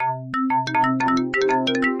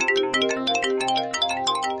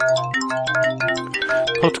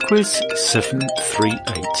PodQuiz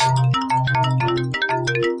 738.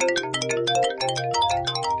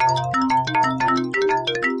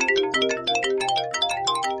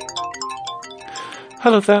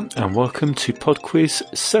 Hello there, and welcome to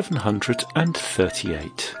PodQuiz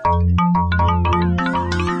 738.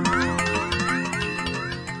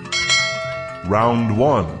 Round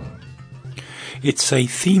 1. It's a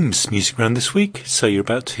themes music round this week, so you're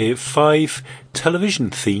about to hear 5 television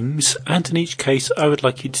themes, and in each case I would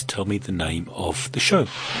like you to tell me the name of the show.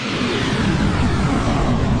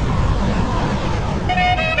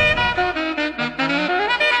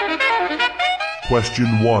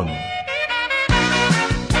 Question 1.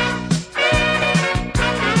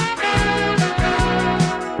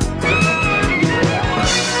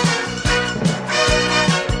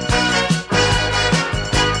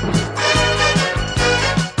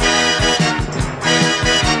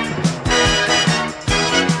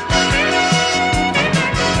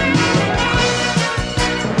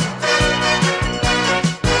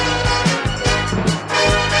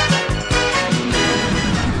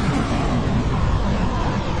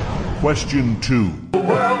 Question 2. The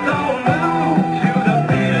world don't move to the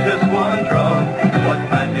beat of just one drum. What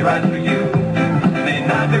might be right for you may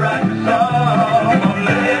not be right for some. A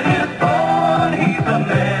man is born, he's a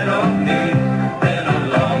man of need. Then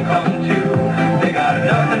along come two, they got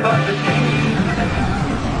nothing but the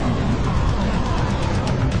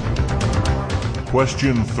key.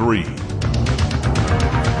 Question 3.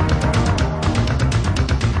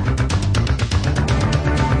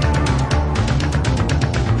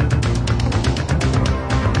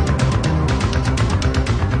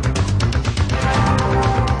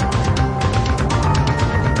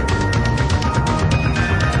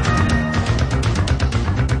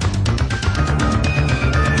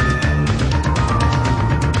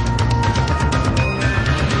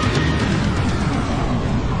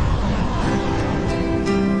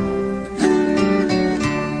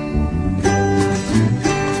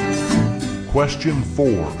 Question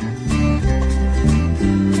 4.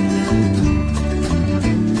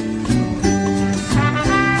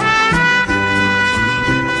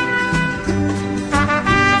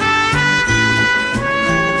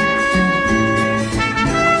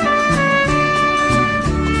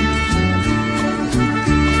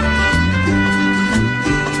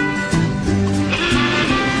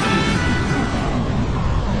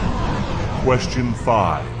 Question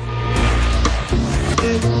 5.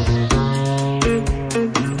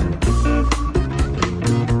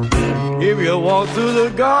 If you walk through the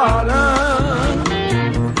garden,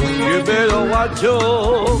 you better watch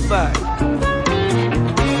your back.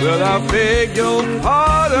 Well, I beg your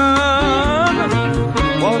pardon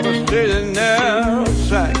for the straight and narrow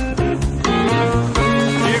track.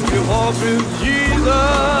 If you walk with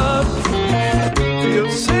Jesus,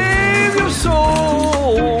 he'll save your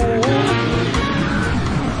soul.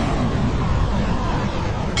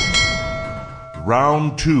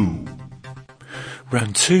 Round 2.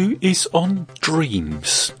 Round 2 is on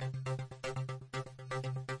dreams.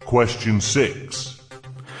 Question 6.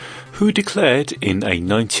 Who declared in a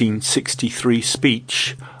 1963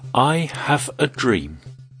 speech, "I have a dream"?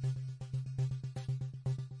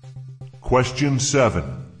 Question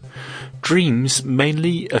 7. Dreams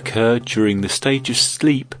mainly occur during the stage of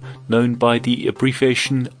sleep known by the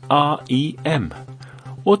abbreviation REM.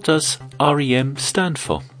 What does REM stand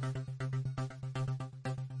for?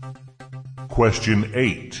 Question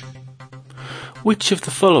 8. Which of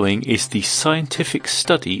the following is the scientific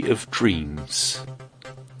study of dreams?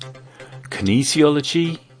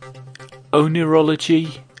 Kinesiology,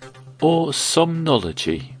 oneirology, or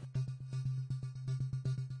somnology?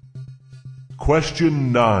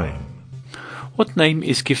 Question 9. What name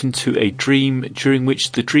is given to a dream during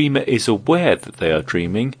which the dreamer is aware that they are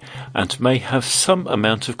dreaming and may have some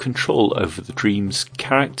amount of control over the dream's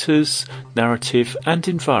characters, narrative, and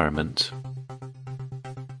environment?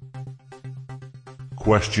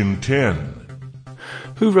 Question 10.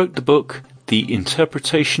 Who wrote the book The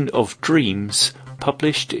Interpretation of Dreams,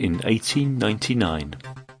 published in 1899?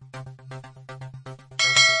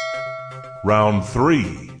 Round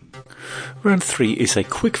 3. Round 3 is a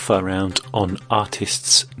quickfire round on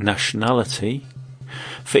artists' nationality.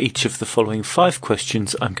 For each of the following 5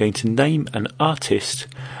 questions, I'm going to name an artist,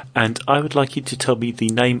 and I would like you to tell me the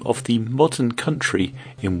name of the modern country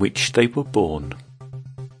in which they were born.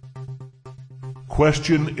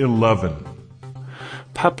 Question 11.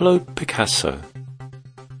 Pablo Picasso.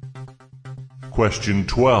 Question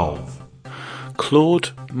 12.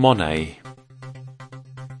 Claude Monet.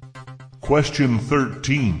 Question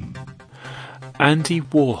 13. Andy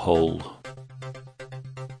Warhol.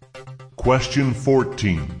 Question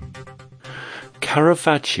 14.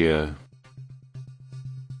 Caravaggio.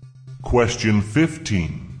 Question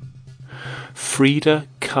 15. Frida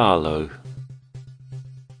Kahlo.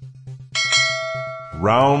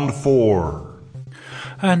 Round 4.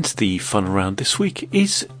 And the fun round this week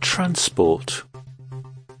is transport.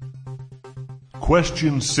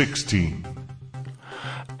 Question 16.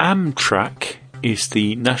 Amtrak is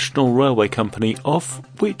the national railway company of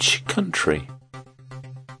which country?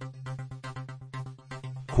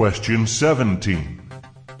 Question 17.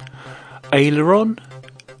 Aileron,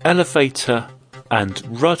 elevator and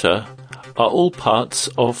rudder are all parts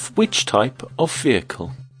of which type of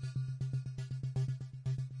vehicle?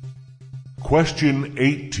 Question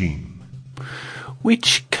 18.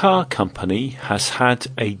 Which car company has had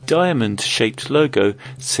a diamond-shaped logo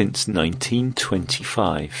since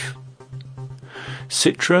 1925?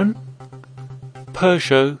 Citroën,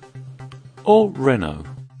 Peugeot or Renault?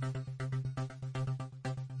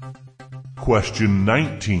 Question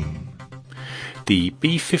 19. The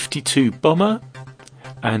B-52 bomber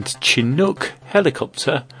and Chinook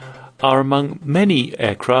helicopter are among many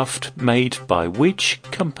aircraft made by which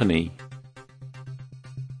company?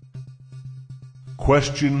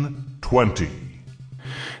 Question 20.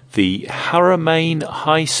 The Haramain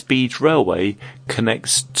high-speed railway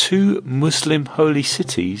connects two Muslim holy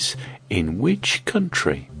cities in which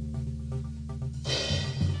country?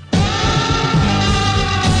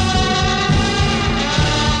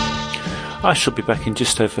 I shall be back in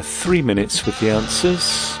just over 3 minutes with the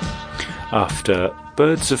answers after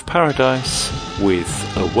Birds of Paradise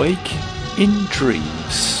with Awake in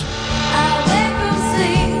Dreams.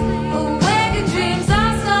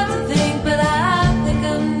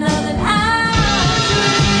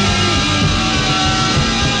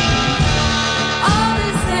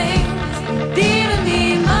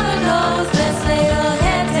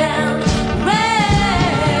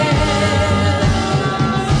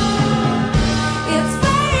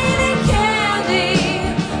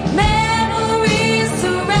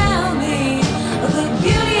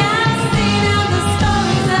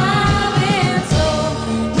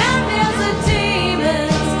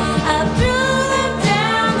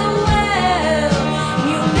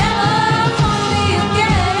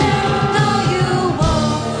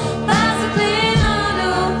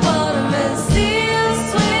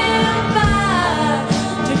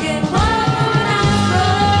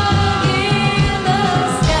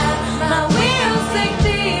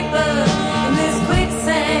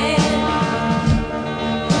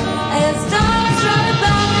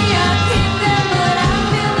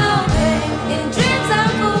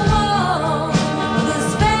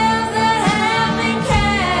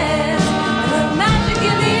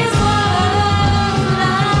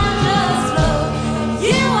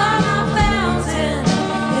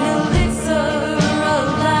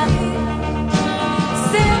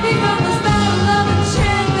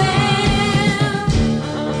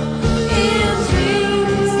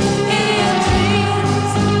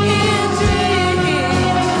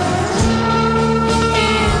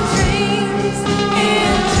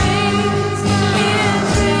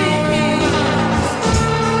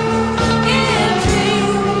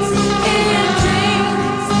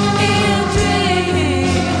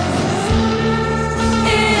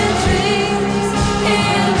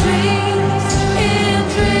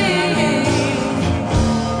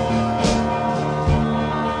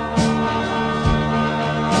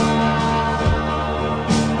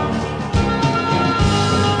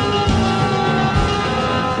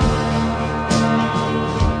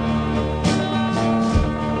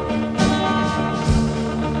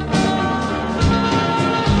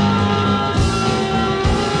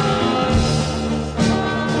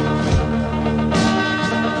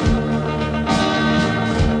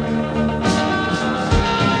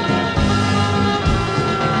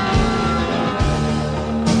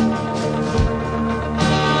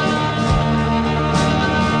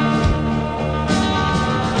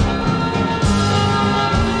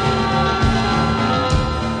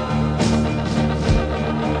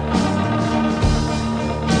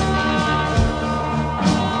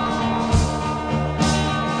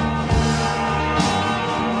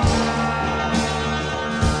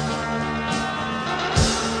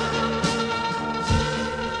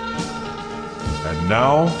 And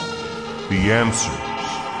now, the answers.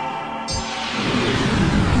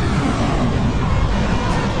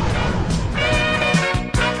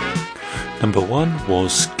 Number 1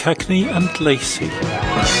 was Cagney and Lacey.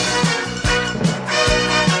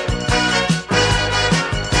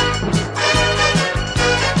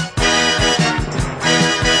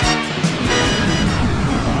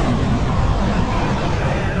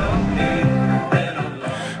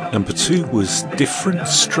 2 was Different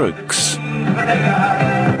Strokes. But they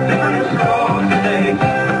got different strokes to take,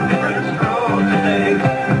 different strokes to take,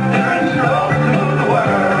 different strokes to move the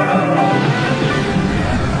world.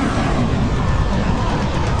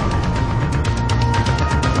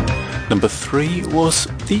 Number 3 was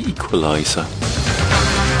The Equalizer.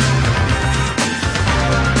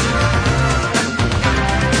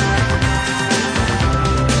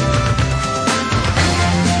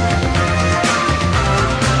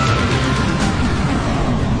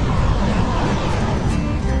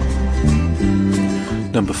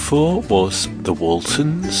 Number 4 was The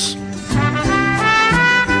Waltons.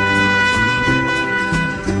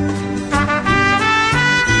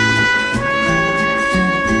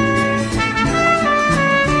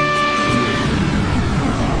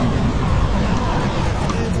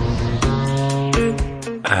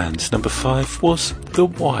 And number 5 was The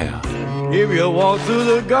Wire. If you walk through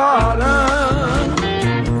the garden,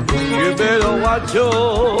 you better watch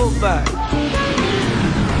your back.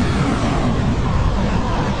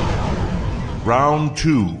 Round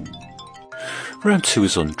 2. Round 2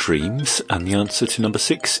 is on dreams, and the answer to number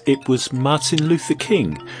 6, it was Martin Luther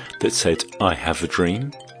King that said, I have a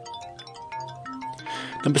dream.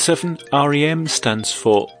 Number 7, REM stands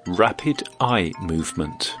for Rapid Eye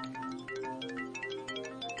Movement.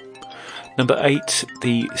 Number 8,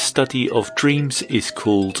 the study of dreams is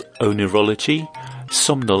called oneirology.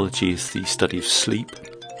 Somnology is the study of sleep.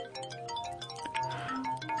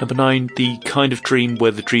 Number 9, the kind of dream where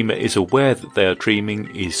the dreamer is aware that they are dreaming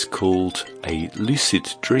is called a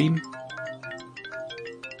lucid dream.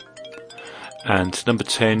 And number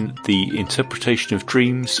 10, the interpretation of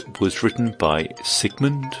dreams was written by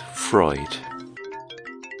Sigmund Freud.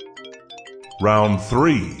 Round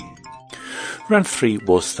 3. Round 3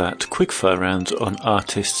 was that quickfire round on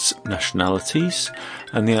artists' nationalities,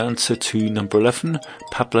 and the answer to number 11,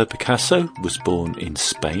 Pablo Picasso, was born in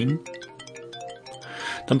Spain.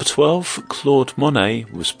 Number 12, Claude Monet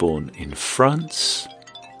was born in France.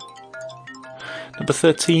 Number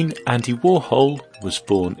 13, Andy Warhol was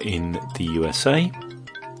born in the USA.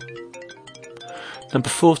 Number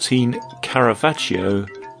 14, Caravaggio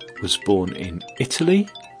was born in Italy.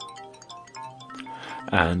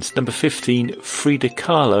 And number 15, Frida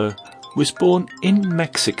Kahlo was born in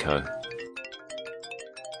Mexico.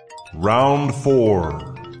 Round 4.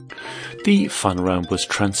 The final round was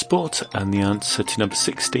transport, and the answer to number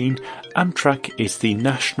 16, Amtrak is the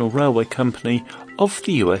national railway company of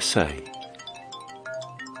the USA.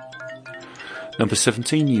 Number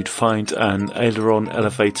 17, you'd find an aileron,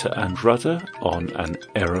 elevator and rudder on an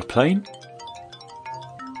aeroplane.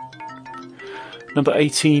 Number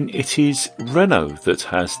 18, it is Renault that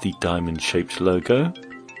has the diamond-shaped logo.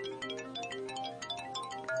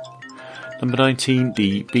 Number 19,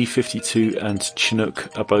 the B-52 and Chinook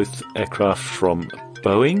are both aircraft from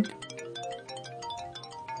Boeing.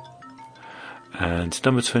 And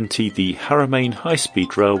number 20, the Haramain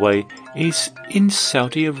High-Speed Railway is in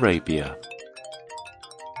Saudi Arabia.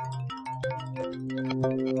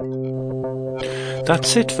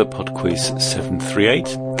 That's it for PodQuiz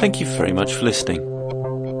 738. Thank you very much for listening.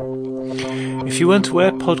 If you weren't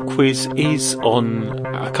aware, PodQuiz is on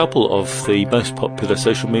a couple of the most popular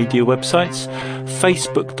social media websites,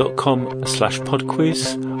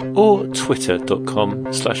 facebook.com/podquiz or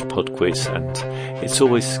twitter.com/podquiz, and it's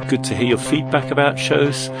always good to hear your feedback about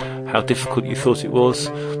shows, how difficult you thought it was,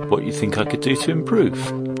 what you think I could do to improve.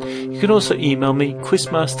 You can also email me,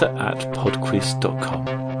 quizmaster@podquiz.com.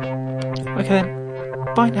 Okay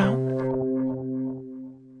then, bye now.